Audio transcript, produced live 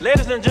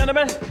Ladies and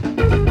gentlemen.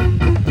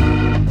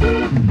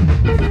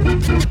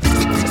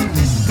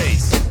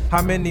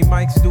 How many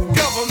mics do we?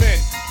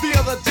 Government, the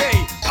other day.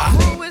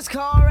 Who is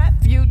called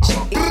refugee?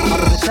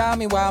 Tell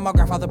me why my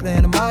grandfather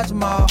playing the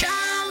Majima.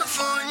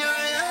 California.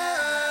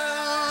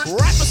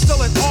 Rapper's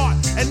still an art,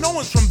 and no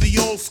one's from the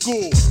old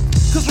school.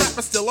 Cause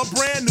rapper's still a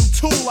brand new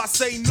tool. I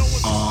say no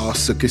one. Aw,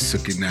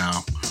 sucky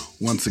now.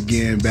 Once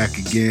again, back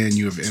again,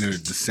 you have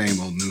entered the same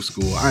old new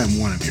school. I am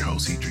one of your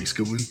hosts, Idris,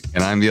 Goodwin.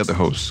 And I'm the other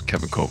host,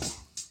 Kevin Coval.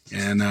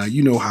 And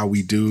you know how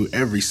we do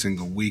every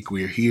single week.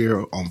 We're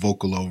here on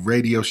Vocalo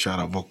Radio. Shout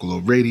out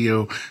Vocalo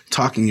Radio.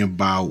 Talking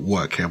about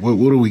what, Kev?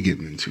 What are we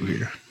getting into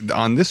here?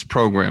 On this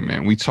program,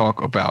 man, we talk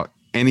about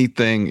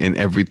anything and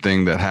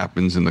everything that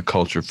happens in the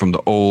culture, from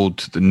the old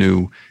to the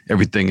new,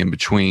 everything in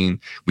between.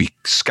 We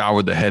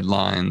scour the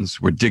headlines.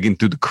 We're digging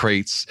through the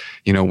crates,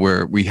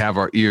 where we have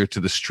our ear to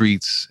the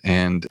streets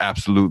and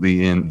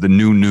absolutely in the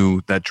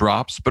new that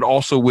drops, but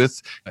also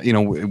with,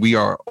 we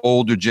are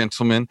older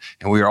gentlemen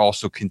and we are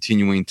also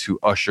continuing to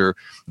usher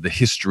the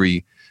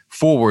history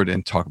forward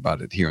and talk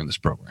about it here in this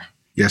program.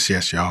 Yes,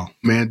 y'all.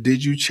 Man,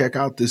 did you check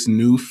out this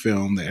new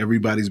film that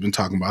everybody's been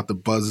talking about? The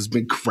buzz has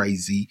been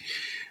crazy.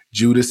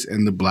 Judas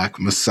and the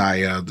Black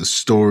Messiah, the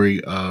story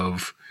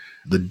of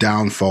the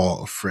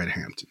downfall of Fred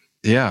Hampton.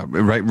 Yeah,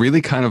 right. Really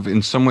kind of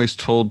in some ways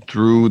told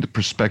through the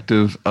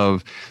perspective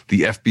of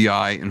the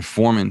FBI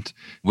informant,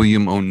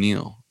 William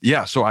O'Neill.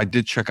 Yeah, so I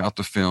did check out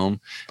the film.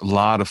 A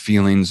lot of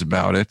feelings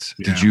about it.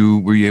 Yeah.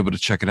 Were you able to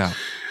check it out?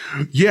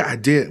 Yeah, I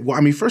did. Well,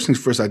 I mean, first things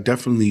first, I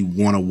definitely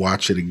want to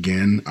watch it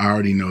again. I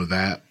already know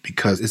that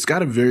because it's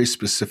got a very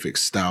specific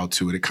style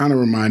to it. It kind of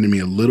reminded me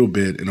a little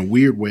bit in a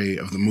weird way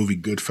of the movie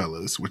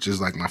Goodfellas, which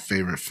is like my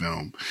favorite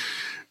film.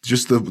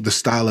 Just the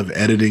style of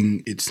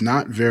editing. It's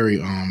not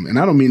very, and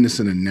I don't mean this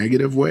in a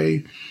negative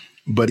way,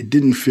 but it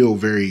didn't feel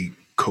very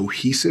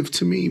cohesive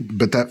to me,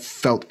 but that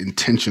felt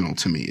intentional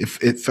to me.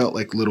 It felt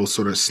like little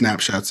sort of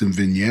snapshots and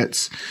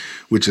vignettes,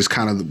 which is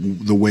kind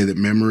of the way that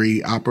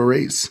memory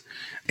operates.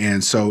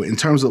 And so in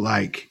terms of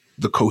like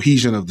the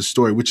cohesion of the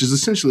story, which is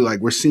essentially like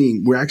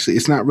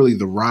it's not really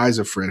the rise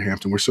of Fred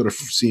Hampton. We're sort of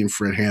seeing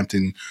Fred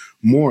Hampton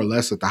more or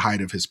less at the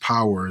height of his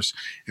powers.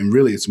 And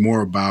really it's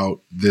more about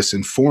this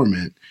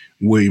informant,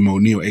 William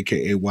O'Neill,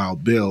 AKA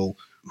Wild Bill,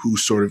 who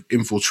sort of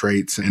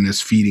infiltrates and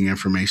is feeding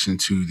information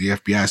to the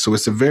FBI. So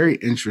it's a very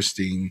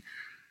interesting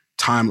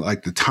time,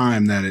 like the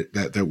time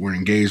that we're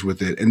engaged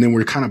with it. And then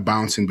we're kind of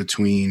bouncing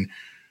between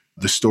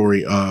the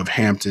story of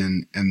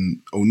Hampton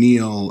and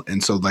O'Neill.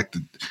 And so like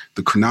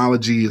the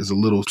chronology is a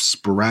little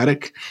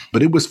sporadic,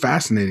 but it was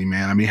fascinating,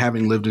 man. I mean,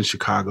 having lived in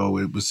Chicago,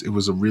 it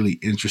was a really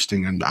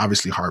interesting and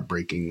obviously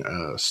heartbreaking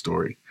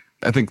story.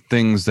 I think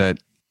things that,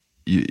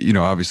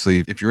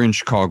 obviously if you're in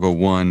Chicago,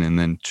 one, and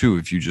then two,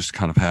 if you just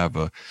kind of have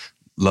a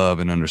love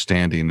and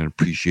understanding and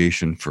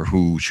appreciation for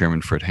who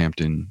Chairman Fred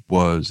Hampton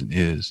was and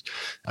is,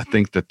 I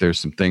think that there's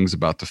some things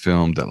about the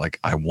film that like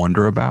I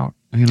wonder about,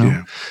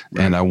 Yeah,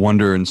 right. And I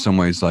wonder in some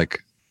ways,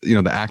 like,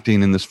 the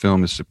acting in this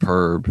film is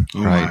superb,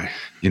 right?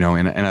 My.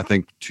 And I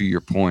think to your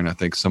point, I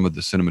think some of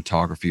the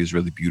cinematography is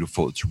really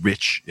beautiful. It's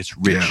rich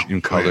in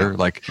color,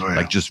 like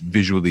just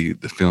visually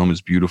the film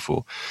is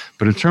beautiful.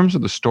 But in terms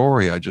of the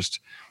story,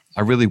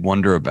 I really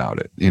wonder about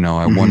it.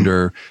 I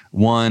wonder,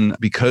 one,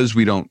 because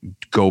we don't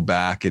go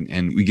back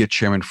and we get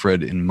Chairman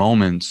Fred in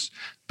moments,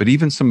 but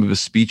even some of his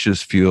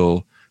speeches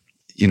feel,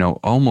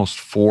 almost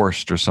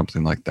forced or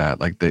something like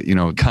that. Like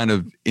kind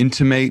of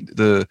intimate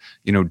the,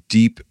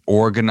 deep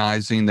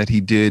organizing that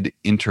he did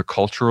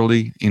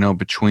interculturally,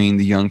 between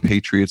the young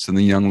patriots and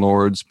the young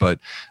lords. But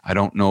I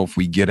don't know if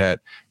we get at,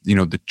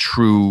 the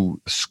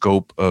true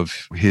scope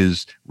of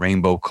his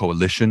Rainbow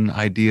Coalition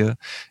idea.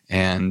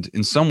 And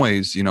in some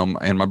ways,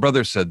 and my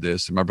brother said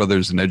this, and my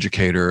brother's an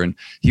educator, and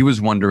he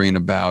was wondering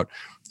about,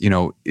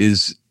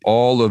 is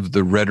all of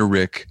the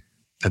rhetoric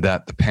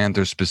that the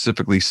Panthers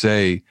specifically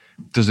say,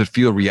 does it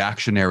feel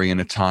reactionary in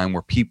a time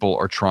where people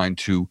are trying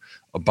to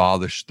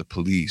abolish the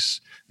police?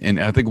 And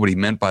I think what he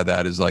meant by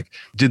that is like,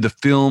 did the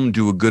film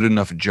do a good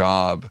enough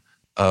job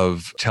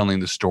of telling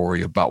the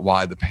story about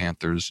why the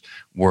Panthers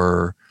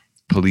were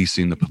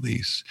policing the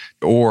police?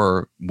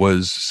 Or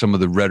was some of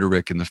the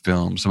rhetoric in the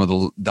film, some of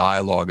the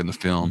dialogue in the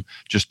film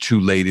just too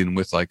laden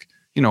with like,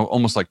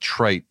 almost like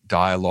trite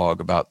dialogue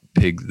about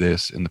pig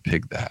this and the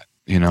pig that,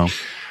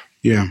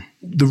 Yeah.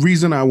 The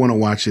reason I want to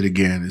watch it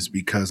again is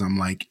because I'm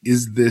like,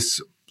 is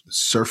this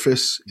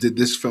surface? Did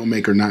this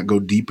filmmaker not go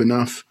deep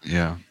enough?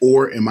 Yeah.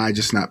 Or am I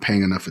just not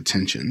paying enough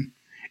attention?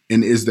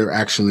 And is there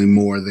actually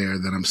more there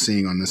that I'm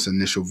seeing on this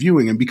initial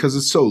viewing? And because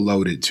it's so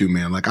loaded too,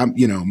 man, like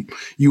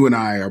you and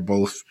I are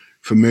both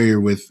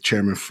familiar with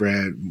Chairman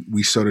Fred.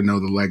 We sort of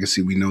know the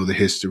legacy. We know the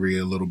history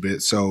a little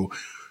bit. So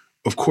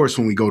of course,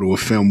 when we go to a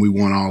film, we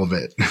want all of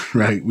it,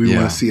 right? We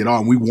want to see it all.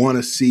 And we want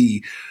to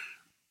see,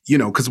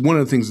 because one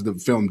of the things that the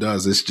film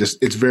does is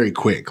it's very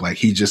quick. Like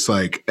he just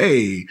like,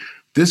 hey,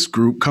 this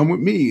group come with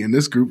me and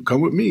this group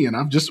come with me and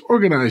I've just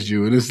organized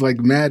you. And it's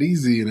like mad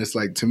easy. And it's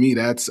like, to me,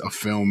 that's a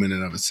film in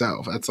and of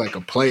itself. That's like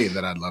a play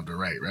that I'd love to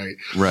write, right?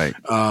 Right.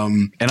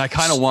 And I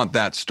kind of want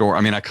that story.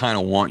 I mean, I kind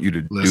of want you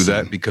to do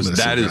that because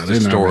that is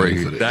the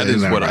story. That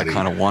is what I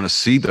kind of want to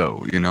see,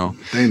 though, you know?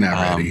 They're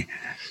not ready.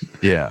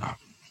 Yeah.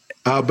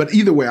 But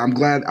either way, I'm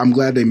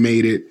glad they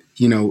made it.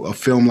 You know, a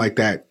film like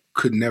that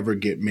could never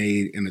get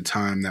made in a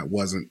time that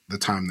wasn't the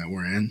time that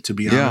we're in, to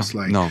be honest.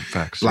 Like, no,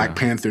 facts, Black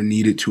Panther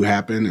needed to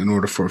happen in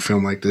order for a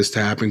film like this to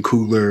happen,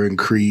 Cooler and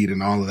Creed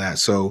and all of that.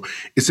 So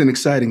it's an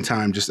exciting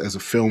time just as a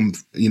film,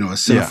 you know, a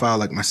cinephile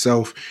like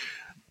myself,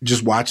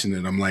 just watching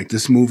it. I'm like,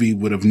 this movie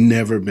would have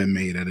never been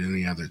made at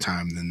any other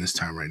time than this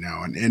time right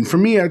now. And for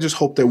me, I just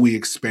hope that we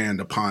expand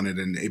upon it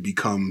and it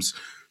becomes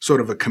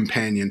sort of a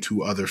companion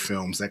to other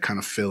films that kind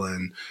of fill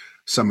in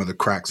some of the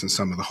cracks and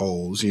some of the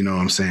holes, you know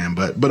what I'm saying?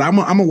 But I'm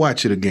gonna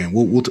watch it again.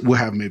 We'll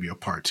have maybe a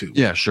part 2.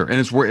 Yeah, sure. And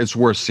it's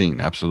worth seeing,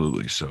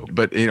 absolutely. So,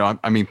 but you know,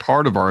 I mean,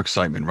 part of our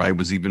excitement, right,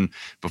 was even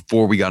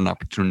before we got an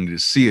opportunity to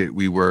see it,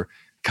 we were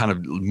kind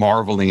of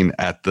marveling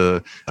at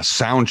the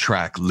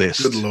soundtrack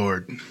list. Good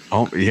Lord.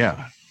 Oh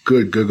yeah.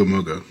 Good Googa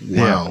Mooga.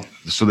 Wow.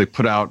 Yeah. So they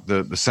put out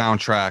the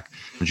soundtrack,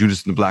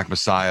 Judas and the Black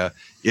Messiah.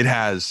 It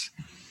has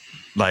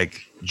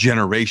like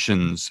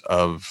generations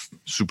of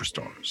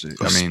superstars.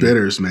 I mean,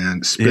 spitters,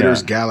 man.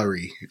 Spitters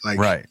gallery. Like,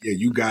 right. Yeah,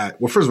 you got,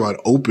 well, first of all, it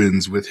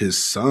opens with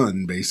his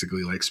son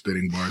basically like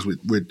spitting bars with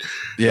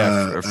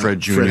Fred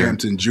Jr. Fred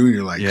Hampton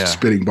Jr. like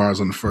spitting bars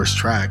on the first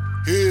track.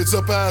 Heads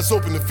up, eyes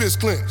open, and fists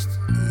clenched.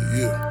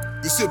 Yeah.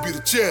 This here be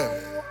the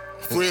chairman,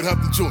 Fred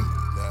Hampton Jr.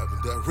 Live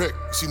and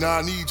direct. See, now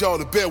I need y'all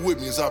to bear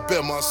with me as I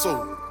bear my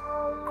soul.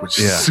 Which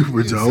is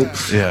super dope.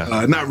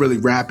 Yeah. Not really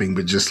rapping,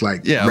 but just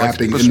like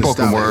rapping like in the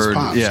spoken style word.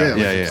 of his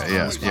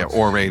pops. Yeah.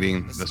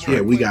 Orating. That's right.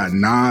 Yeah, we got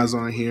Nas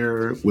on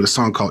here with a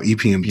song called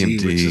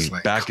EPMD. Which is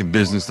like, back in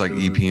business like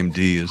EPMD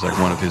is like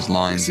one of his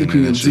lines.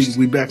 EPMD,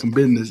 we back in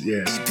business,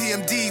 yeah.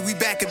 EPMD, we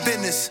back in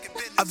business.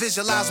 I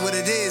visualize what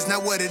it is,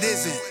 not what it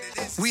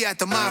isn't. We at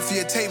the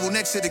mafia table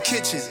next to the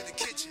kitchen.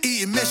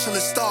 Eating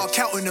Michelin star,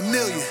 counting a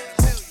million.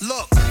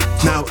 Look.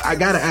 Now, I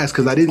gotta ask,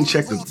 because I didn't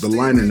check the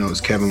liner notes,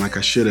 Kevin, like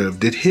I should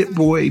have. Did Hit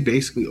Boy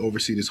basically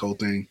oversee this whole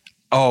thing?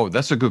 Oh,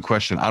 that's a good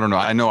question. I don't know.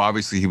 I know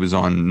obviously he was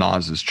on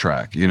Nas's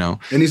track, you know.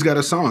 And he's got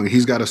a song.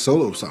 He's got a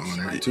solo song on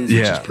there too, which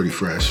is pretty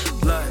fresh.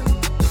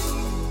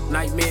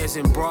 Nightmares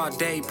in broad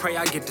day, pray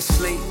I get to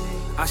sleep.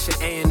 I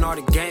should A&R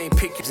the game,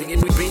 pick it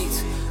in the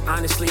beats.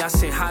 Honestly, I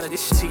sent how to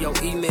this to your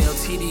email,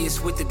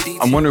 tedious with the details.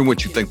 I'm wondering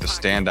what you think the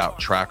standout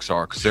tracks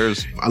are,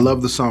 because I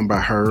love the song by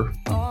Her.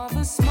 All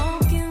the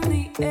smoke in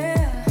the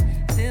air,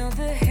 feel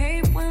the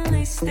hate when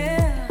they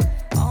stare.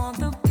 All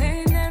the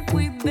pain that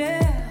we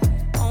bear,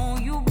 oh,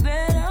 you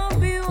better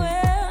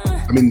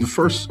beware. I mean, the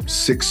first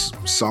 6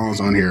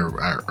 songs on here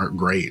are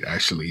great,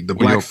 actually. The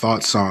Black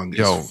Thought song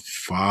is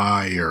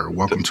fire.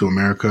 Welcome to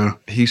America.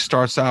 He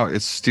starts out,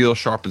 it's steel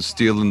sharp and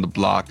steel in the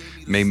block,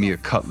 made me a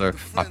cutler.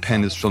 My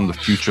pen is from the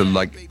future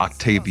like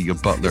Octavia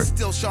Butler.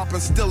 Still sharp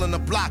and still in the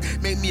block,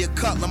 made me a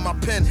cutler. My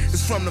pen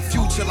is from the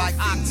future like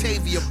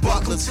Octavia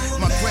Butler's.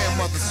 My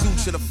grandmother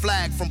sutured a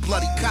flag from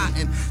bloody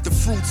cotton. The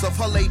fruits of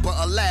her labor,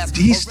 alas.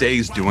 He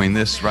stays doing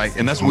this, right?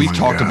 And that's what we've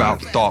talked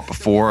about Thought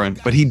before.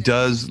 But he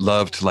does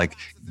love to like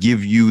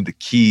give you the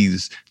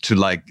keys to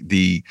like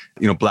the,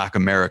 you know, Black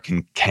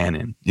American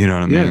canon. You know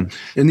what I mean?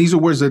 And these are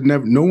words that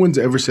no one's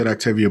ever said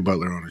Octavia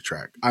Butler on a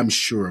track. I'm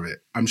sure of it.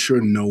 I'm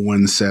sure no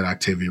one said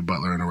Octavia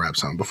Butler in a rap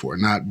song before.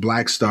 Not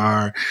Black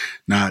Star,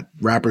 not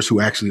rappers who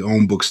actually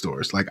own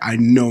bookstores. Like, I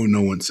know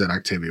no one said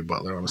Octavia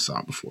Butler on a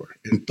song before.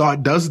 And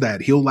Thought does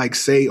that. He'll like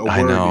say a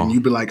word and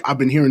you'd be like, I've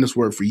been hearing this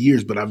word for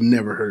years, but I've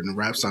never heard it in a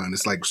rap song.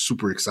 It's like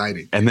super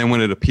exciting. And then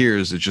when it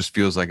appears, it just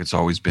feels like it's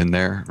always been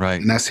there, right?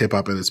 And that's hip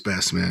hop at its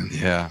best, man.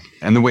 Yeah.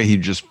 And the way he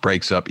just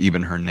breaks up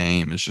even her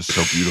name is just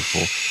so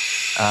beautiful.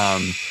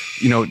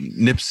 You know,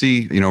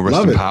 Nipsey, you know,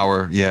 rest in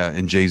power. Yeah.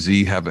 And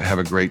Jay-Z have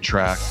a great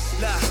track.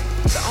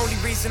 The only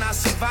reason I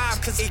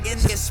survive, cause it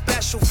gets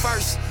special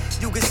first.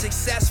 You get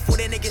successful,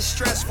 then it gets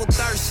stressful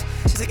thirst.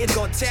 It's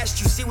gonna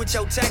test you, see what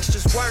your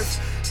texture's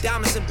worth.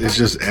 Diamonds and it's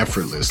just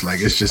effortless.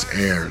 Like, it's just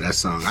air, that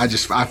song. I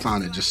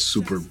found it just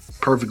super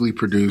perfectly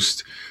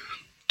produced.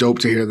 Dope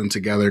to hear them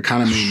together.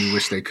 Kind of made me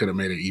wish they could have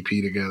made an EP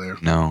together.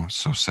 No,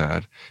 so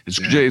sad.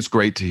 It's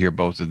great to hear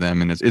both of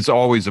them, and it's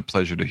always a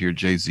pleasure to hear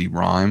Jay-Z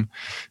rhyme.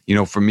 You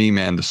know, for me,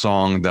 man, the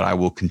song that I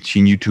will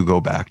continue to go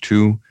back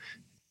to,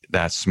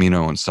 that's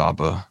Smino and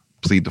Saba.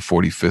 Plead the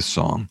 45th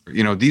song.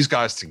 You know, these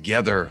guys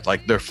together,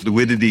 like their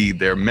fluidity,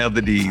 their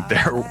melody,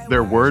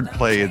 their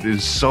wordplay, it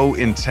is so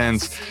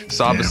intense.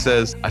 Saba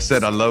says, I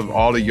said I love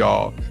all of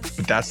y'all,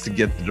 but that's to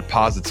get the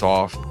deposits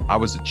off. I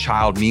was a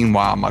child,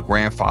 meanwhile, my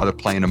grandfather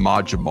playing a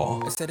Mahjong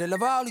ball. I said I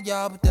love all of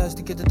y'all, but that's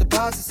to get the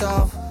deposits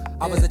off.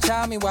 I was a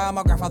child, meanwhile,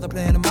 my grandfather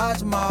playing the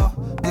Majima.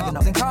 Living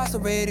up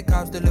incarcerated,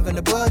 cops delivering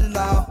the blood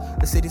law.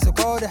 The city so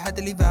cold, I had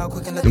to leave out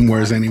quick and let Them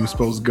words ain't even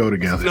supposed to go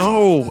together.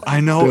 No,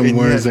 I know. Them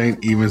words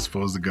ain't even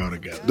supposed to go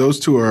together. Those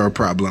two are a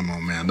problemo,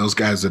 man. Those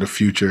guys are the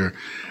future.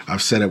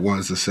 I've said it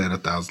once, I've said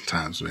it 1,000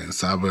 times, man.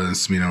 Saba and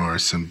Smino are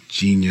some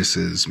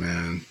geniuses,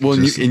 man. Well,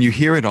 and you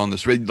hear it on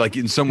this, like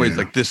in some ways,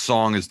 like this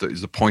song is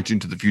the pointing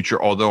to the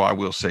future. Although I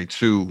will say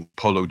too,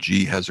 Polo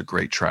G has a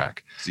great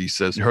track. He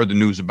says, heard the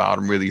news about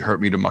him, really hurt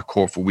me to my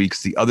core for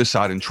weeks. The other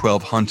side in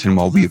 12 hunting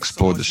while we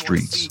explore the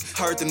streets.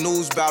 Heard the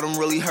news about him,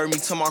 really hurt me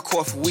to my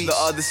core for weeks. The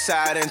other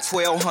side in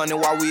 12 hunting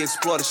while we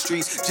explore the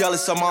streets.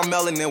 Jealous of my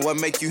melanin, what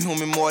make you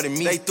human more than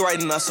me? They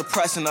threaten us,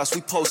 oppressing us,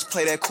 we post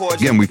play that chord.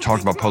 Again, we've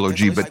talked about Polo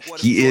G, but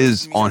he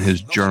is on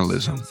his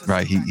journalism,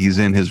 right? He's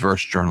in his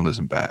verse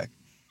journalism bag.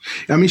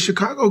 I mean,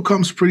 Chicago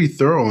comes pretty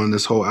thorough on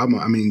this whole album.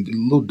 I mean,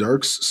 Lil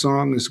Durk's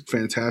song is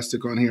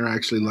fantastic on here. I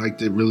actually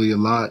liked it really a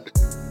lot.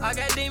 I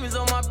got demons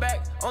on my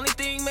back. Only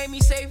thing made me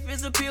safe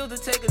is a pill to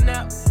take a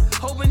nap.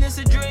 Hoping it's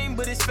a dream,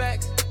 but it's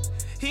facts.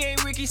 He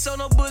ain't Ricky, so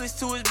no bullets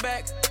to his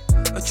back.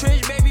 A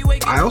trench baby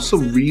waking. I also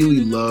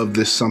really love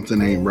this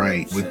Something Ain't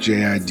Right with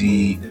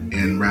JID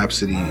and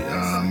Rhapsody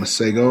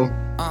Masego.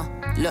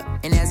 Look,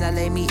 and as I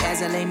lay me,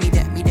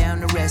 that me down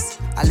to rest.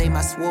 I lay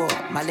my sword,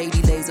 my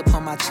lady lays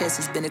upon my chest.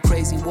 It's been a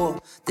crazy war.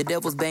 The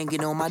devil's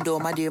banging on my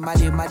door, my dear. I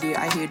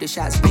hear the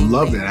shots. I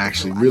love it,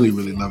 actually, really,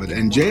 really love it.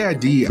 And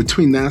JID,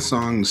 between that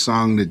song, the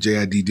song that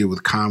JID did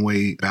with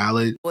Conway,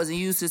 Ballad. Wasn't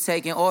used to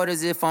taking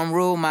orders. If I'm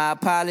rude, my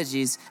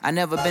apologies. I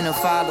never been a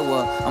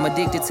follower. I'm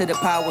addicted to the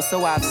power,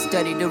 so I've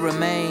studied the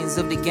remains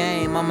of the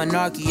game. I'm an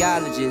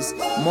archaeologist.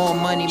 More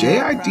money.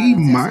 JID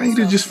might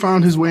have just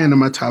found his way into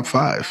my top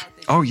 5.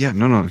 Oh yeah,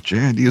 no,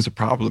 JID is a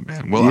problem,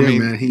 man. Well, yeah, I mean,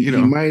 man, he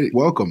might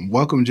welcome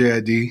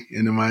JID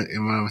into my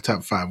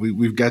top 5.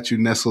 We've got you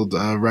nestled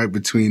right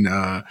between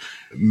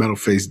Metal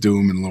Face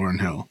Doom and Lauryn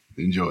Hill.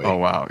 Enjoy. Oh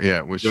wow,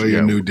 yeah. Enjoy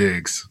your new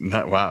digs.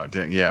 Wow,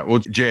 dang, yeah. Well,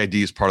 JID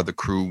is part of the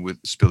crew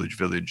with Spillage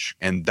Village,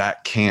 and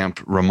that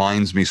camp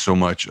reminds me so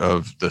much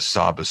of the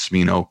Saba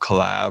Smino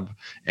collab.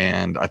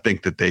 And I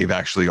think that they've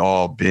actually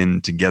all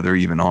been together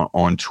even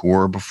on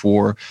tour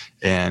before.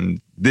 And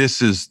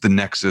this is the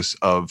nexus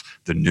of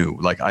the new.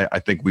 Like I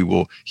think we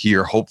will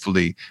hear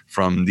hopefully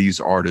from these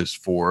artists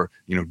for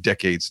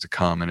decades to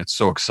come, and it's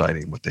so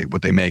exciting what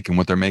they make and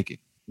what they're making.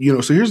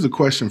 So here's the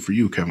question for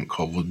you, Kevin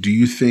Coval. Do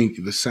you think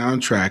the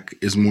soundtrack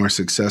is more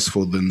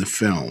successful than the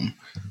film?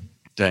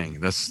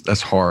 Dang,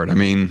 that's hard. I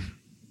mean,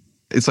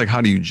 it's like,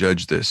 how do you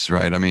judge this,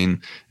 right? I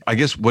mean, I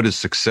guess what does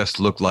success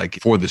look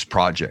like for this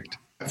project?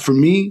 For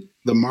me,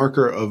 the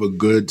marker of a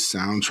good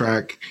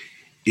soundtrack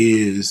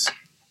is,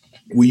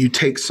 will you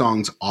take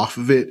songs off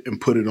of it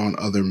and put it on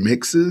other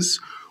mixes,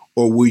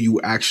 or will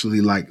you actually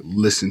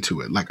listen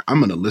to it? Like, I'm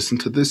going to listen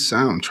to this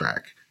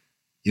soundtrack.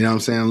 You know what I'm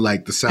saying?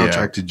 Like the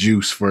soundtrack to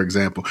Juice, for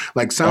example.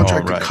 Like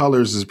soundtrack to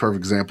Colors is a perfect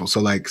example. So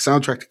like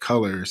soundtrack to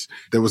Colors,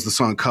 there was the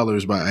song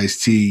Colors by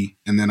Ice-T,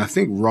 and then I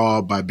think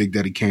Raw by Big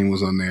Daddy Kane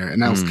was on there,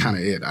 and that was kind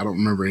of it. I don't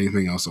remember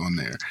anything else on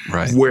there.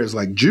 Right. Whereas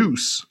like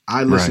Juice,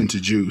 I listened to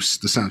Juice,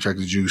 the soundtrack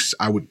to Juice.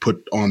 I would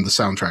put on the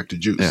soundtrack to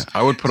Juice. Yeah,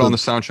 I would put on the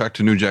soundtrack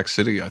to New Jack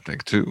City, I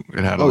think, too.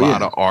 It had a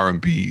lot of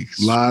R&B.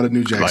 A lot of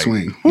New Jack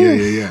Swing. Whew.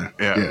 Yeah.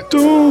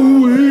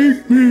 Don't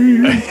wake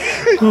me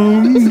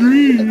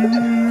hungry.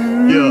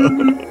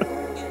 Yeah.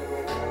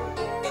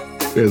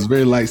 It's a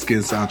very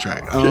light-skinned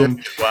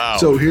soundtrack. Wow.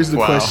 So here's the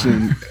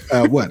question.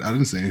 What? I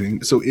didn't say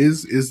anything. So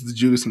is the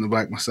Judas and the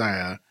Black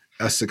Messiah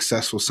a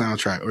successful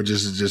soundtrack, or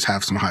just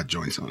have some hot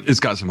joints on it? It's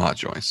got some hot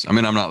joints. I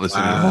mean, I'm not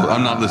listening to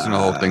the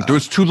whole thing.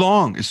 It's too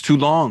long. It's too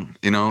long.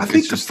 I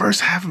think the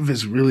first half of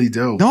it's really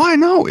dope. No, I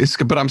know.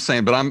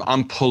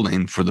 I'm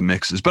pulling for the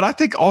mixes. But I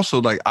think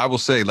also, I will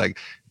say,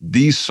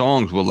 these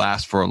songs will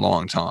last for a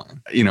long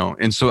time,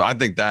 and so I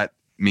think that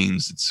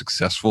means it's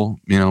successful,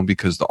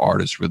 because the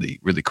artist really,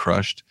 really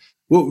crushed.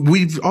 Well,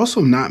 we've also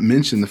not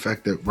mentioned the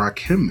fact that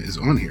Rakim is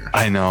on here.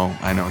 I know.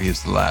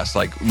 He's the last,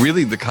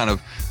 really the kind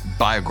of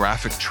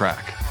biographic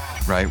track,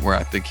 right? Where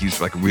I think he's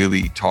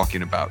really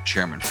talking about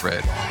Chairman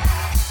Fred.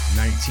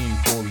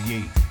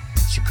 1948,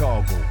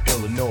 Chicago,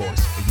 Illinois.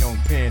 A young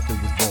Panther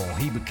was born.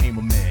 He became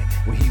a man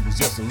when he was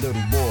just a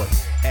little boy.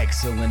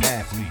 Excellent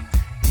athlete.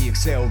 He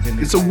excelled in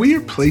It's a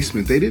weird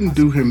placement. They didn't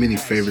do him any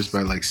favors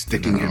by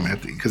sticking him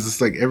at because it's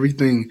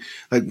everything.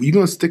 You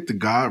gonna stick the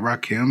God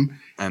Rakim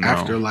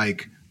after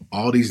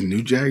all these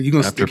New Jack? You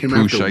gonna stick him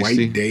after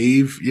White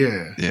Dave?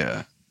 Yeah.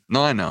 Yeah.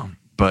 No, I know.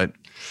 But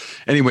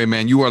anyway,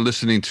 man, you are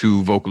listening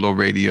to Vocalo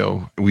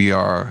Radio. We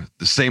are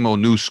the same old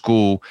new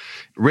school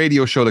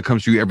radio show that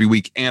comes to you every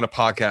week, and a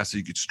podcast that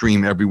you could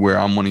stream everywhere.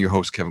 I'm one of your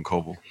hosts, Kevin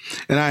Coval.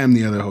 And I am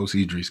the other host,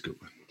 Idris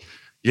Goodwin.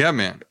 Yeah,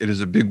 man. It is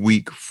a big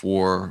week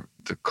for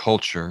the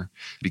culture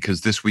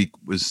because this week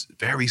was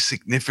very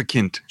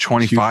significant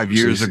 25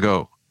 years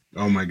ago.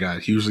 Oh my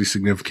God, hugely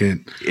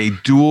significant. A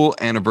dual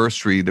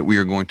anniversary that we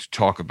are going to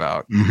talk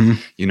about.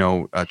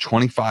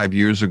 25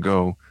 years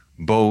ago,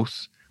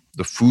 both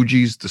the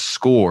Fugees, The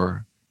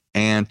Score,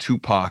 and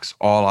Tupac's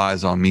All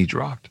Eyes on Me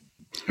dropped.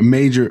 A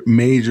major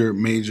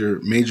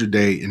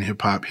day in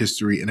hip hop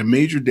history, and a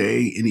major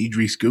day in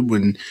Idris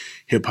Goodwin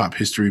hip hop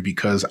history,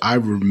 because I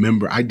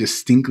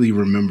distinctly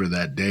remember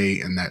that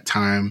day and that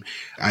time.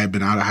 I had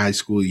been out of high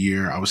school a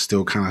year. I was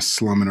still kind of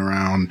slumming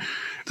around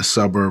the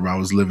suburb I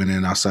was living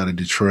in outside of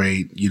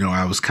Detroit. You know,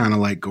 I was kind of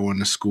like going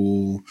to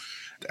school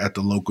at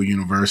the local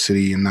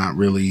university and not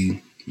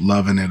really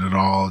loving it at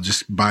all,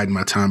 just biding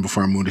my time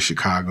before I moved to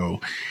Chicago,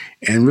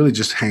 and really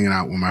just hanging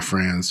out with my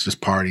friends, just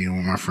partying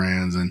with my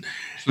friends. And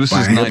so this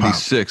is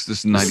 96. This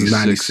is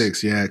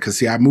 96, yeah. Because,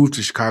 see, I moved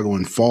to Chicago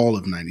in fall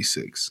of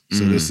 96.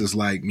 So this is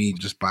like me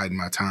just biding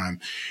my time.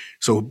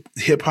 So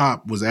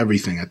hip-hop was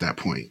everything at that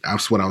point. I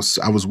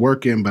was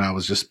working, but I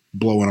was just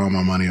blowing all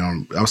my money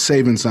on – I was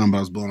saving some, but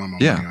I was blowing all my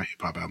money on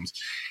hip-hop albums.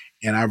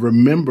 And I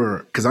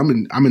remember – because I'm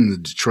in the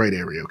Detroit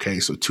area, okay?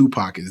 So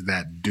Tupac is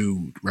that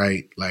dude,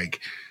 right? Like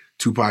 –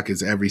 Tupac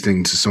is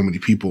everything to so many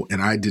people.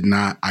 And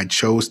I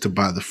chose to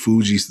buy the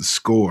Fugees, the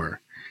score,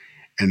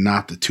 and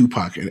not the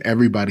Tupac. And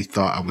everybody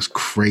thought I was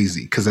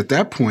crazy. Because at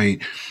that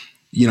point,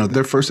 you know,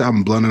 their first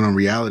album, Blunted on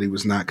Reality,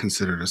 was not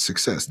considered a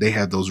success. They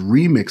had those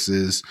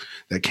remixes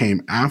that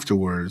came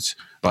afterwards.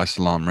 By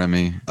Salam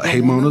Remy. Hey,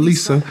 Mona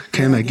Lisa,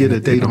 can I get a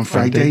date on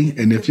Friday?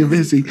 And if you're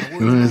busy,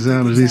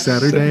 it's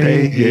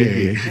Saturday.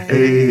 Yeah.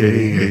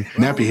 Hey.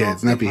 Nappy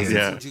heads.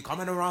 Yeah.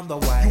 Coming around the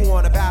way. You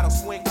want a battle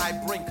swing, I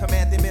bring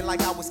commanding me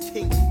like I was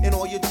king. In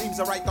all your dreams,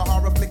 I write the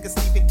horror flick of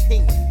Stephen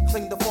King.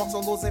 Cling the forks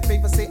on those in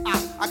favor, say,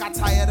 I got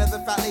tired of the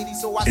fat lady,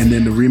 so I. And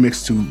then the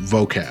remix to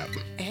Vocab.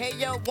 Hey,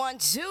 yo, 1,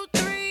 2,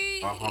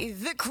 3.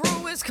 The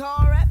crew is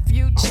called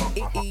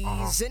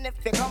Refugees. And if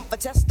you come for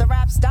test the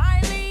rap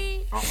style,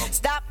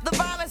 stop the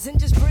violence and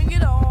just bring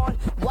it on.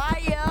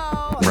 Why,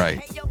 yo?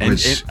 Right.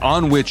 And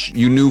on which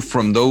you knew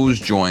from those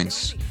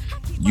joints,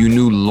 you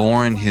knew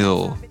Lauryn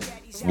Hill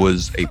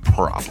was a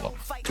problem.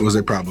 It was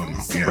a problem,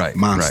 yeah, right,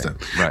 monster.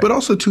 Right. But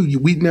also, too,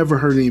 we'd never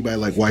heard anybody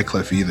like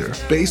Wyclef either.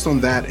 Based on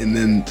that, and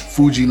then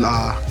Fuji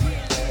La.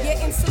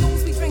 Yeah, in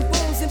saloons we drink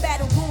booms and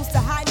battle rooms to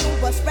high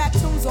noon, bust rap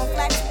tunes on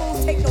flat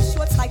spoons, take no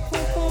shorts like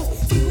poo-poos.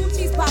 See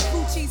Gucci's, pop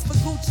Gucci's for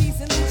Gucci's,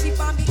 and Gucci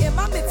find me in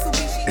my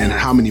Mitsubishi. And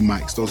How Many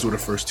Mics? Those were the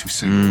first two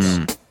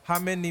singles. How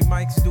many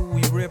mics do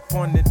we rip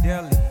on the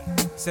deli?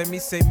 Say me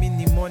say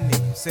many money.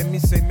 Say me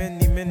say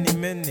many, many,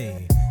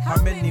 many. How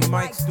many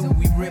mics do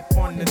we rip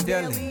on the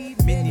deli?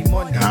 Many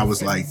money. And I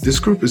was like, this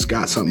group has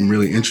got something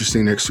really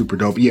interesting. They're super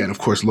dope. Yeah, and of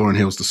course, Lauryn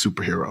Hill's the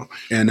superhero.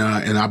 And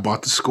I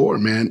bought the score,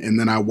 man. And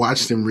then I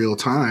watched in real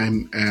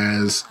time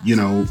as, you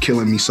know,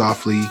 Killing Me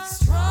Softly.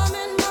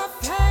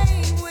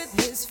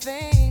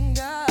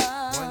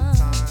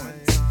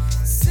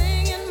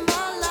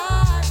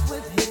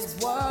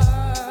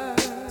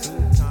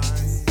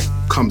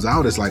 Comes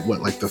out as like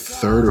the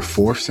third or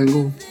fourth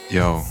single.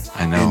 Yo,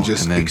 I know. And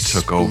just then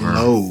took over.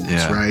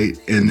 Yeah. Right?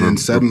 And then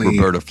suddenly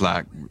Roberta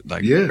Flack,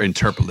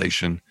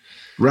 interpolation.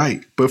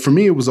 Right. But for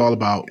me, it was all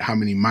about How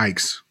Many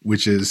Mics,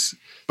 which is,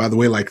 by the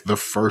way, like the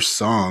first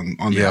song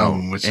on the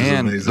album, which is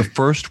amazing. The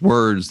first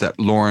words that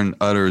Lauryn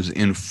utters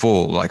in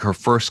full, like her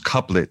first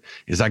couplet,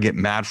 is I get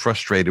mad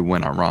frustrated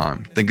when I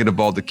rhyme. Thinking of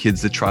all the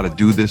kids that try to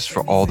do this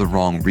for all the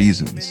wrong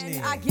reasons.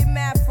 I get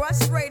mad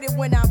frustrated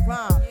when I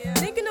rhyme.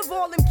 Thinking of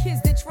all them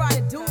kids that try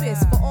to do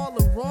this for all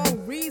the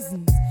wrong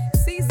reasons.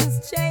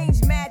 Seasons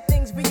change, mad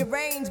things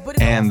rearrange.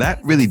 And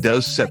that really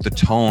does set the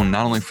tone,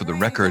 not only for the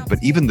record, but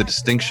even the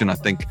distinction I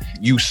think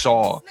you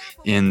saw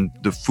in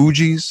the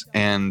Fugees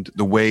and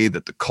the way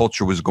that the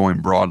culture was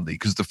going broadly.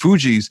 Because the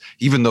Fugees,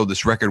 even though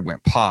this record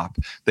went pop,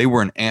 they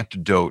were an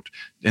antidote.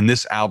 And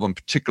this album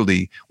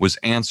particularly was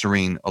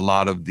answering a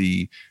lot of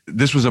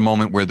this was a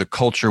moment where the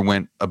culture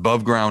went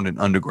above ground and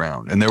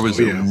underground. And there was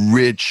a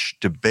rich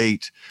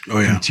debate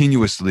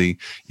continuously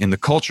in the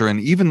culture. And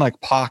even like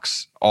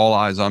Pac's All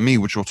Eyes on Me,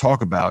 which we'll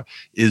talk about,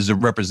 is a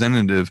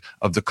representative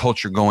of the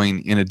culture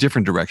going in a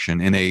different direction,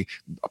 in a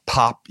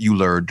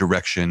popular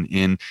direction.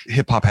 In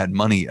hip hop had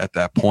money at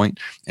that point,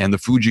 and the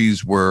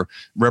Fugees were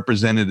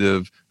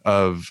representative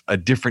of a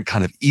different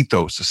kind of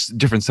ethos, a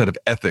different set of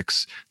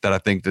ethics that I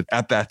think that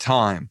at that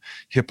time,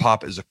 hip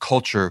hop as a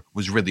culture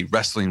was really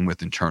wrestling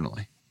with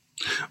internally.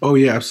 Oh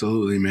yeah,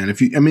 absolutely, man.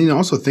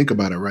 Also think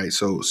about it, right?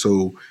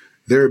 So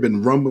there have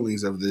been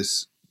rumblings of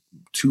this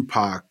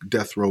Tupac,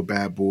 Death Row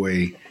Bad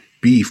Boy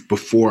beef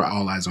before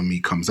All Eyes on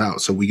Me comes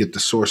out. So we get the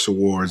Source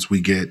Awards,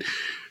 we get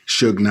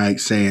Suge Knight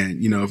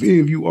saying, you know, if any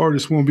of you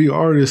artists want to be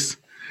artists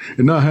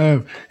and not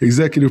have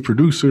executive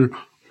producer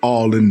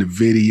all in the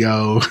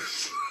video.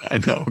 I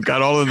know.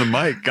 Got all in the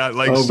mic. Got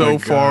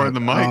far in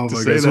the mic to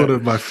say It's that. one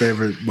of my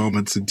favorite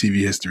moments in TV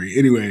history.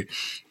 Anyway,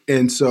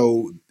 and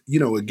so, you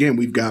know, again,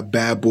 we've got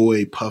Bad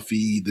Boy,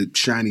 Puffy, the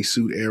shiny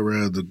suit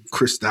era, the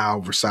Cristal,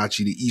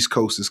 Versace. The East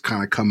Coast is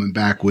kind of coming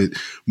back with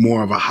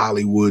more of a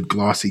Hollywood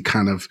glossy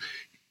kind of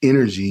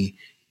energy.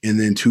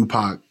 And then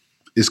Tupac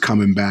is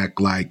coming back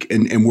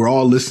and we're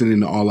all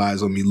listening to All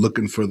Eyes on Me,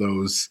 looking for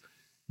those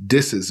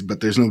disses,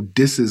 but there's no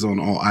disses on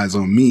All Eyes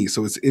on Me.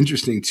 So it's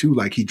interesting too,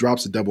 like he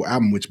drops a double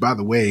album, which by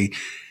the way,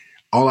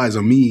 All Eyes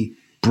on Me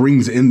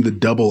brings in the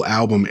double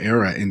album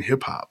era in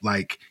hip hop.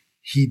 Like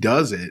he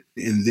does it,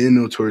 and then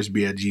Notorious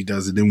B.I.G.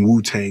 does it, then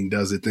Wu-Tang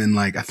does it, then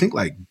like I think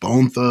like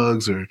Bone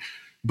Thugs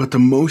but the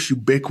most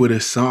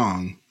ubiquitous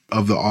song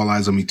of the All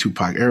Eyes on Me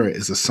Tupac era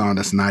is a song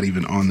that's not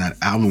even on that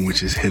album,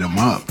 which is Hit 'Em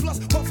Up. Plus,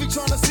 Puffy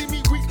trying to see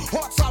me weak,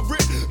 hearts I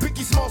rip.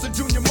 Biggie Smalls and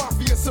Junior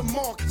Mafia, some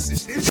Marcus.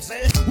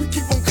 We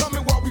keep on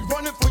coming while we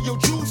running for your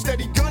juice.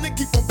 Steady gunning,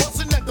 keep on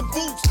busting at them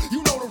boots.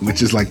 You know the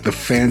which is like the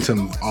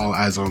Phantom All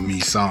Eyes on Me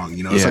song.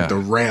 You know, it's like the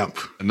ramp.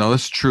 No,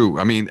 that's true.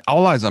 I mean,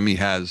 All Eyes on Me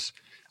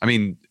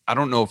I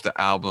don't know if the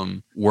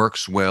album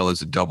works well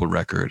as a double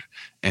record,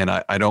 and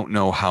I don't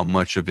know how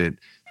much of it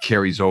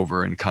carries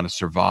over and kind of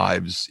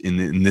survives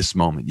in this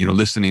moment. You know,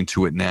 listening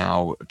to it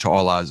now, to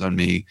All Eyes on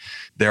Me,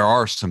 there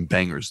are some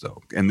bangers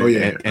though, and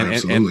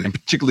and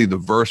particularly the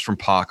verse from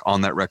Pac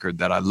on that record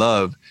that I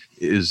love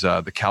is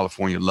the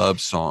California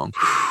Love song.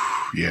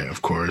 Yeah,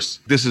 of course.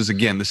 This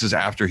is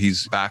after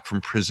he's back from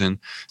prison,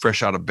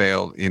 fresh out of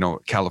bail, you know,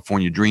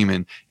 California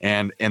dreaming.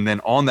 And then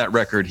on that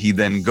record, he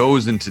then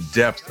goes into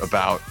depth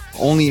about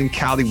only in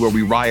Cali where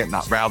we riot,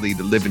 not rally,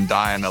 to live and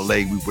die in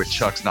LA, we wear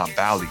chucks, not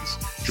valleys,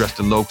 dressed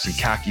in lokes and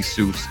khaki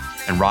suits,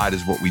 and ride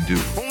is what we do.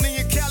 Only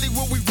in Cali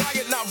where we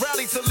riot, not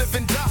rally, to live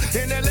and die.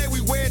 In LA, we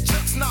wear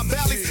chucks, not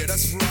valleys. Yeah,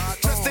 that's right.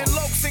 Dressed in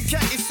lokes and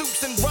khaki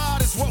suits, and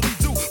ride is what we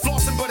do.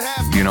 Flossing but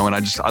half. You know, and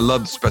I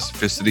love the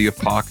specificity of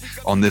Pac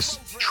on this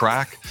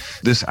track,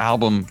 this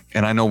album,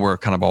 and I know we're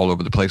kind of all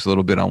over the place a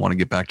little bit. I want to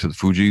get back to the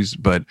Fugees,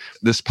 but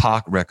this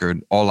Pac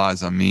record, All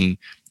Eyes on Me,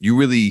 you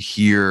really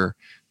hear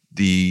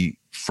the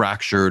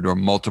fractured or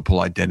multiple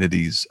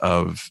identities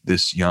of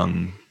this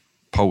young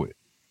poet,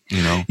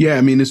 you know? Yeah,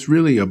 I mean, it's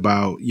really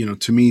about, you know,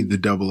 to me, the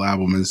double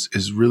album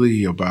is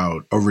really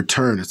about a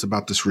return. It's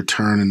about this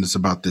return, and it's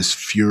about this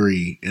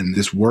fury and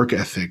this work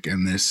ethic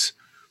and this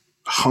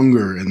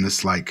hunger and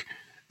this like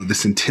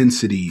this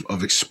intensity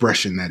of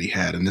expression that he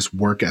had and this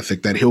work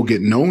ethic that he'll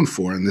get known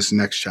for in this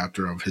next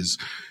chapter of his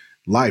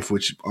life,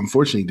 which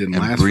unfortunately didn't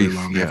last very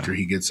long after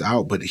he gets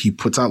out, but he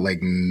puts out like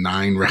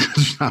 9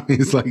 records. I mean,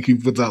 it's like he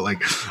puts out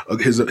like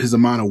his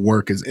amount of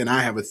work is, and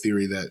I have a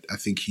theory that I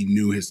think he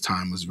knew his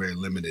time was very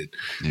limited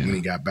when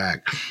he got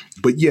back.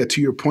 But yeah,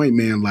 to your point,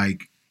 man,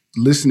 like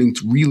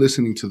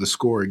re-listening to the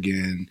score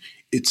again,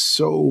 it's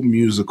so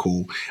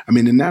musical. I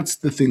mean, and that's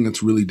the thing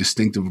that's really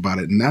distinctive about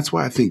it. And that's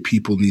why I think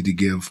people need to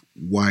give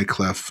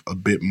Wyclef a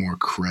bit more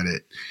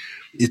credit.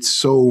 It's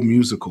so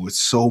musical.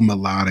 It's so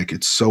melodic.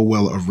 It's so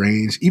well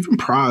arranged. Even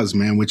Pras,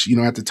 man, which, you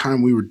know, at the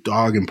time we were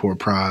dogging poor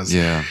Pras.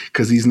 Yeah.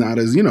 Because he's not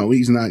as, you know, he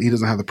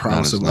doesn't have the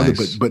prowess of other,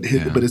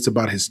 but it's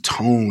about his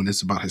tone.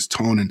 It's about his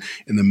tone and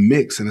the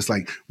mix. And it's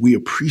like, we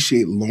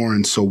appreciate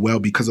Lauren so well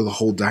because of the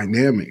whole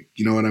dynamic.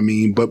 You know what I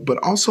mean?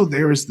 But also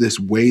there is this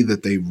way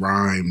that they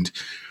rhymed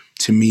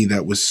to me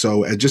that was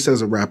so, just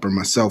as a rapper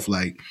myself,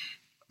 like,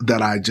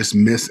 that I just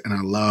miss and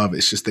I love.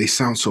 It's just they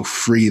sound so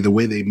free, the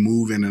way they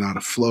move in and out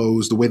of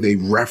flows, the way they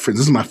reference.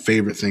 This is my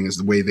favorite thing, is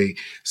the way this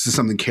is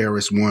something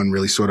KRS-One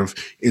really sort of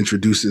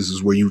introduces,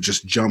 is where you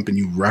just jump and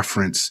you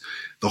reference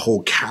the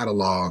whole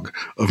catalog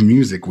of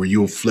music, where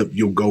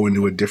you'll go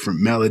into a different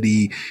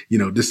melody, you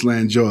know, this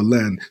land's your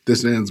land,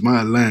 this land's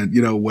my land,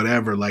 you know,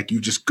 whatever. Like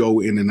you just go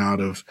in and out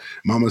of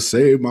Mama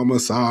say, Mama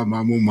saw,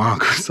 Mama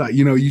Maka,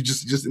 you know, you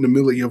just in the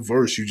middle of your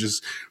verse, you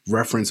just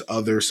reference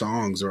other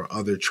songs or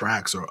other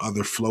tracks or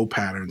other flow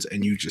patterns,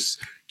 and you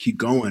just keep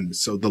going.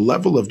 So the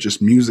level of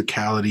just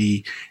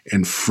musicality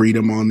and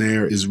freedom on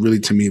there is really,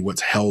 to me,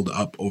 what's held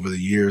up over the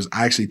years.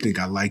 I actually think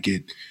I like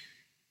it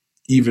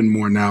even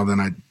more now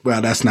than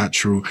well, that's not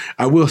true.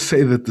 I will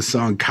say that the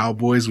song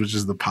Cowboys, which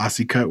is the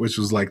Posse cut, which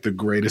was like the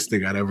greatest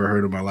thing I'd ever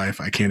heard in my life,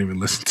 I can't even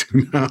listen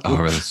to now. Oh,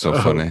 that's so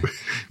funny.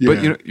 Yeah.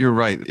 But you know, you're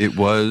right. It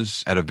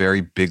was at a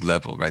very big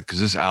level, right?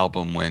 Because this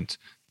album went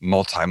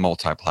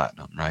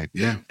multi-platinum, right?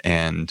 Yeah.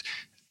 And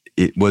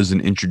it was an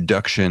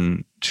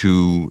introduction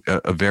to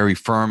a very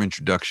firm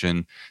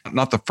introduction,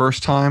 not the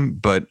first time,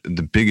 but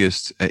the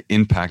biggest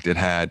impact it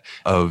had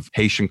of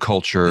Haitian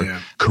culture,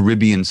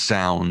 Caribbean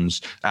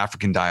sounds,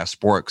 African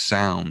diasporic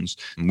sounds,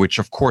 which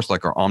of course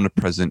like are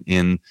omnipresent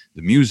in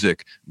the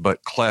music,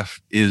 but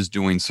Clef is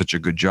doing such a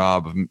good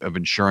job of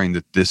ensuring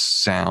that this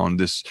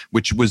sound,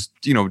 which was,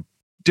 you know,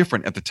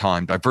 different at the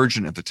time,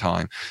 divergent at the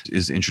time,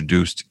 is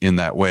introduced in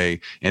that way.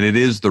 And it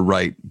is the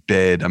right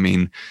bed, I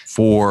mean,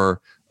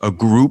 for a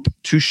group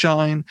to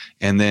shine.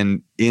 And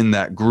then in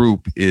that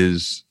group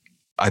is,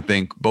 I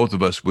think both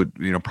of us would,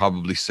 you know,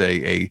 probably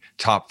say a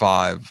top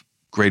 5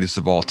 greatest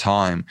of all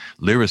time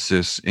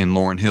lyricists in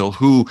Lauryn Hill,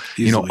 who,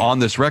 easily, you know, on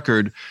this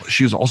record,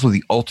 she was also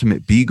the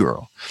ultimate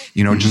B-girl,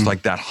 you know, just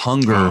like that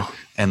hunger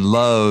and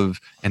love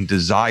and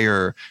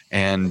desire.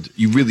 And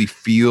you really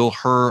feel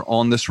her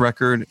on this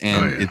record.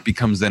 And it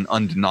becomes then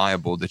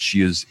undeniable that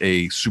she is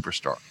a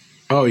superstar.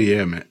 Oh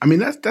yeah, man. I mean,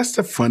 that's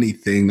the funny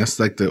thing. That's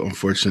like the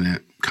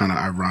unfortunate kind of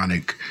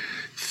ironic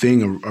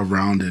thing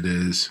around it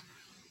is,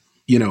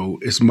 you know,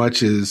 as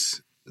much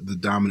as the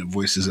dominant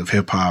voices of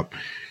hip hop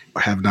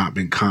have not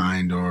been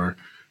kind or,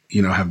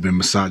 you know, have been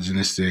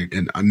misogynistic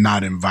and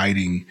not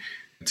inviting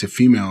to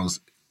females,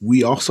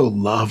 we also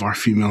love our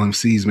female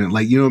MCs, man.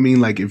 Like, you know what I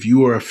mean? Like, if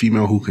you are a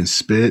female who can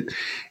spit,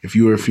 if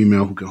you are a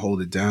female who can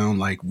hold it down,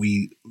 like,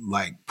 we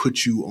like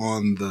put you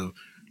on the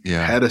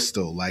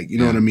pedestal. Like, you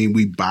know what I mean?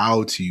 We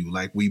bow to you.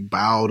 Like, we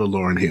bow to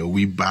Lauryn Hill.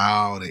 We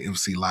bow to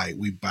MC Light.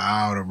 We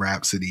bow to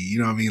Rhapsody. You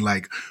know what I mean?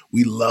 Like,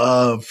 we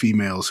love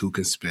females who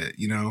can spit,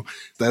 you know?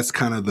 That's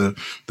kind of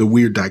the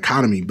weird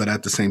dichotomy. But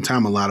at the same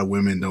time, a lot of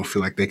women don't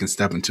feel like they can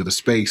step into the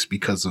space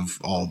because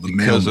of all the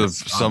because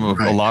of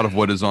a lot of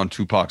what is on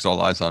Tupac's All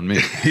Eyes on Me.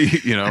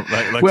 You know,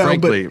 like well,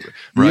 frankly,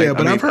 right? Yeah,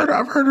 but I've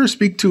heard her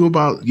speak too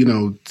about, you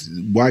know,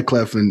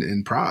 Wyclef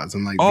and Pras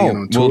and like being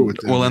on tour with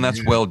them. Well, and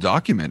that's well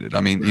documented.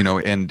 I mean, you know,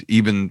 and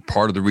even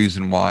part of the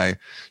reason why,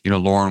 you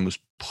know, Lauryn was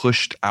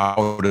pushed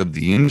out of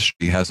the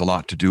industry has a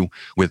lot to do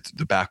with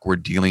the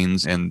backward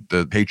dealings and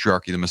the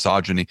patriarchy, the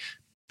misogyny,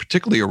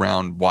 particularly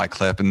around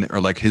Wyclef or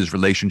like his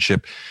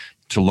relationship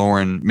to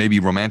Lauryn, maybe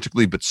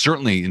romantically, but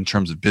certainly in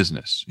terms of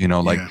business, you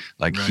know,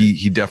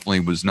 he definitely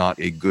was not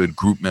a good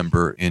group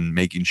member in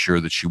making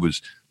sure that she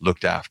was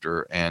looked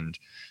after. And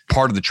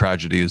part of the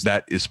tragedy is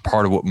that is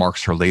part of what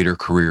marks her later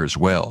career as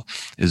well,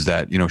 is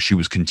that, you know, she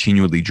was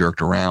continually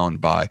jerked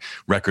around by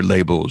record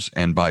labels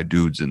and by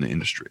dudes in the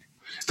industry.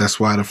 That's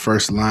why the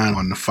first line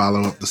on the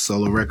follow-up, the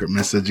solo record,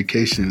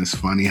 Miseducation, is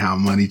funny how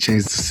money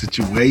changed the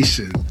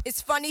situation.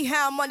 It's funny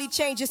how money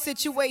changes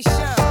situation.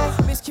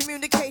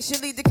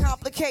 Miscommunication lead to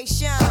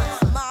complication.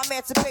 My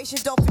emancipation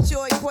don't fit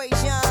your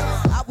equation.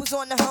 I was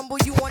on the humble,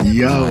 you on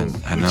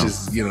the which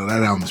is, you know,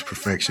 that album's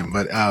perfection.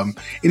 But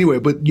anyway,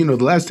 but you know,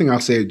 the last thing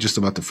I'll say just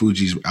about the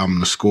Fugees album,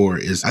 The Score,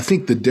 is I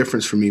think the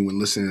difference for me when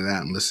listening to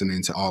that and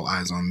listening to All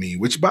Eyes on Me,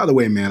 which by the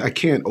way, man, I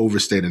can't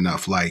overstate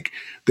enough. Like,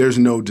 there's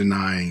no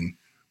denying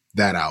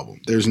that album.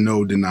 There's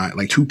no denying,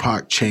 like,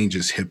 Tupac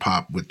changes hip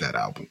hop with that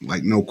album.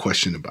 Like, no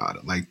question about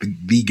it. Like,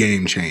 the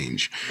game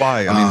change.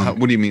 Why? I mean,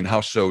 what do you mean? How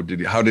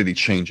did he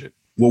change it?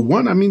 Well,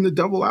 one, I mean, the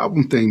double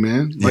album thing,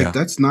 man. Like,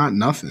 that's not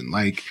nothing.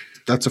 Like,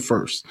 that's a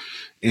first.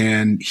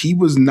 And he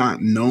was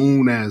not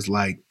known as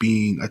like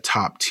being a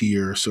top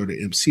tier sort of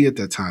MC at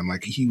that time.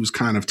 Like, he was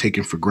kind of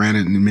taken for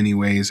granted in many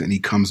ways. And he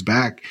comes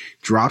back,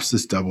 drops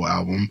this double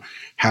album,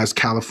 has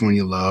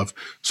California Love,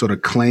 sort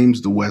of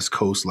claims the West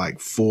Coast like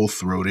full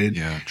throated.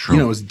 Yeah, true.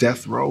 You know, it's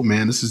Death Row,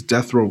 man. This is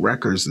Death Row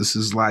Records. This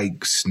is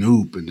like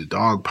Snoop and the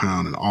Dog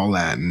Pound and all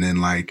that. And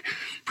then like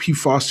he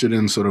fostered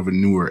in sort of a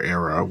newer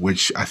era,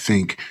 which I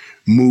think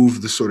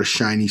moved the sort of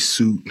shiny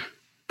suit,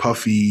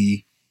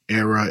 puffy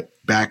era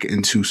back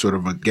into sort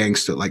of a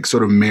gangster, like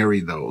sort of marry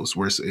those,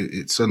 where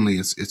it suddenly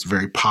it's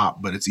very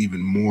pop, but it's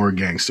even more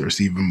gangster,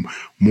 it's even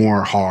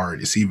more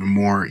hard, it's even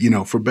more, you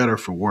know, for better,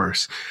 for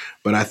worse.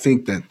 But I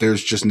think that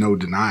there's just no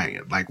denying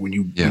it. Like when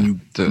you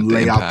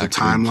lay out the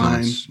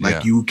timeline,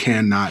 like you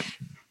cannot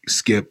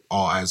skip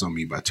All Eyes on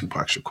Me by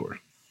Tupac Shakur.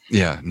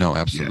 Yeah, no,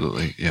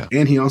 absolutely. Yeah.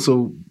 And he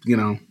also, you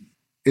know,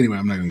 anyway,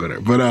 I'm not gonna go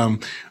there.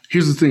 But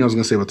here's the thing I was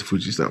gonna say about the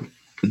Fugees though.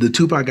 The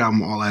Tupac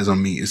album, All Eyes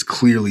on Me, is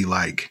clearly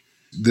like,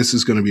 this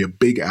is going to be a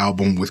big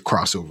album with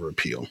crossover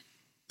appeal.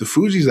 The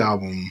Fugees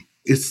album,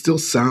 it still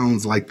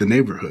sounds like the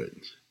neighborhood.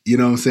 You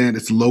know what I'm saying?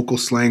 It's local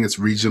slang, it's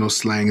regional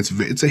slang,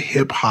 it's a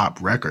hip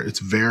hop record. It's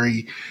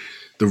very,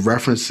 the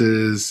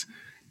references,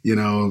 you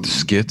know, the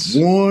skits.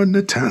 Warn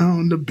the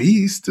town, the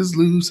beast is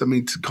loose. I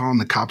mean, to calling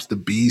the cops the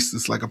beast,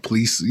 it's like a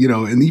police, you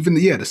know, and even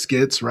the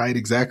skits, right?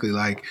 Exactly.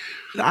 Like,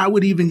 I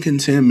would even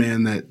contend,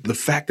 man, that the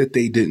fact that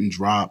they didn't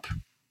drop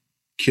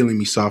Killing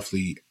Me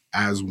Softly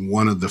as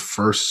one of the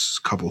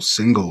first couple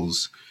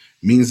singles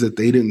means that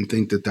they didn't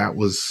think that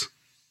was,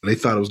 they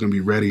thought it was going to be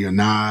Ready or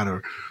Not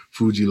or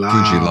Fuji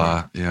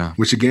La, yeah.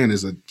 Which again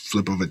is a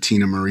flip of a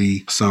Tina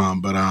Marie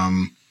song. But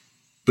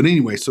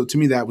anyway, so to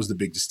me, that was the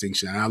big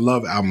distinction. And I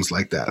love albums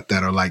like that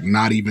are like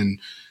not even,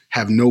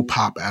 have no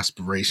pop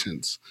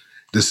aspirations.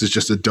 This is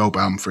just a dope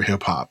album for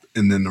hip hop.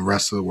 And then the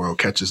rest of the world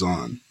catches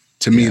on.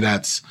 To me,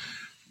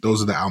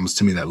 those are the albums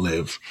to me that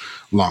live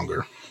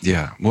longer.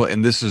 Yeah. Well,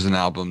 and this is an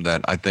album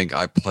that I think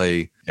I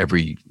play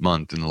every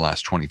month in the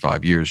last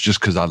 25 years just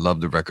because I love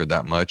the record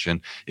that much.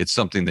 And it's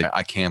something that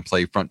I can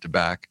play front to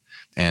back.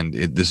 And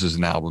this is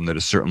an album that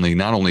has certainly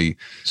not only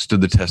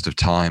stood the test of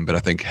time, but I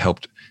think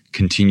helped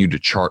continue to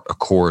chart a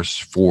course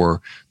for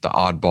the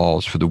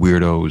oddballs, for the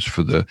weirdos,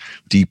 for the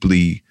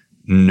deeply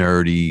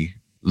nerdy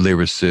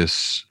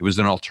lyricists. It was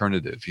an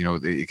alternative, you know,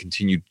 it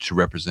continued to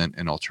represent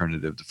an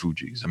alternative, the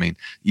Fugees. I mean,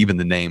 even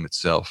the name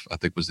itself, I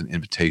think, was an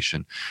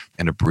invitation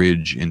and a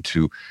bridge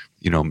into,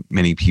 you know,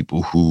 many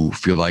people who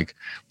feel like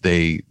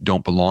they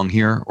don't belong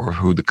here or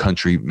who the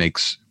country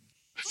makes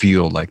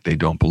feel like they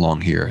don't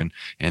belong here.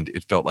 And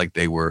it felt like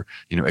they were,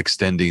 you know,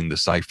 extending the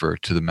cipher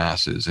to the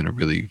masses in a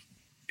really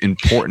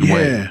important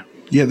way.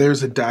 Yeah,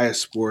 there's a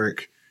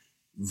diasporic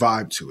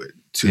vibe to it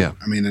too. Yeah.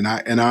 I mean,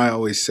 and I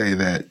always say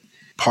that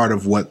part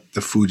of what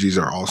the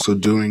Fugees are also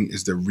doing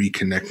is they're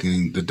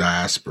reconnecting the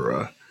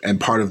diaspora. And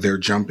part of their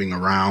jumping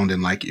around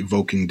and like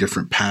evoking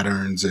different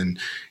patterns and,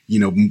 you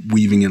know,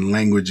 weaving in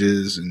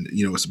languages and,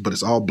 you know, but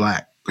it's all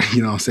Black,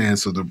 you know what I'm saying?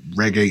 So the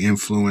reggae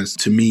influence,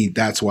 to me,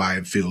 that's why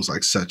it feels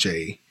like such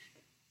a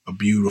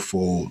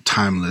beautiful,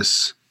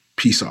 timeless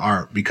piece of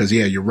art because,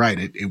 yeah, you're right.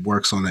 It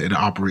works on it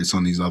operates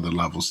on these other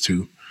levels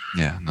too.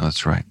 Yeah, no,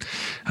 that's right.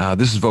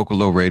 This is Vocal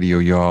Low Radio,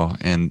 y'all,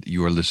 and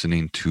you are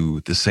listening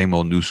to The Same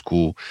Old New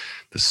School,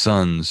 the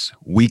Sun's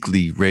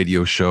weekly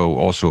radio show,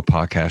 also a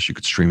podcast. You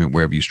could stream it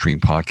wherever you stream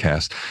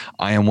podcasts.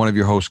 I am one of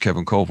your hosts,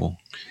 Kevin Coval.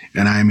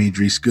 And I am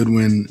Idris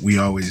Goodwin. We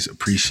always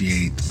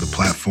appreciate the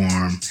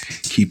platform.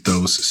 Keep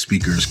those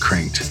speakers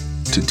cranked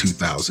to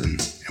 2,000,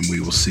 and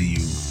we will see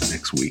you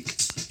next week.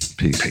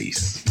 Peace.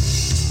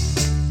 Peace.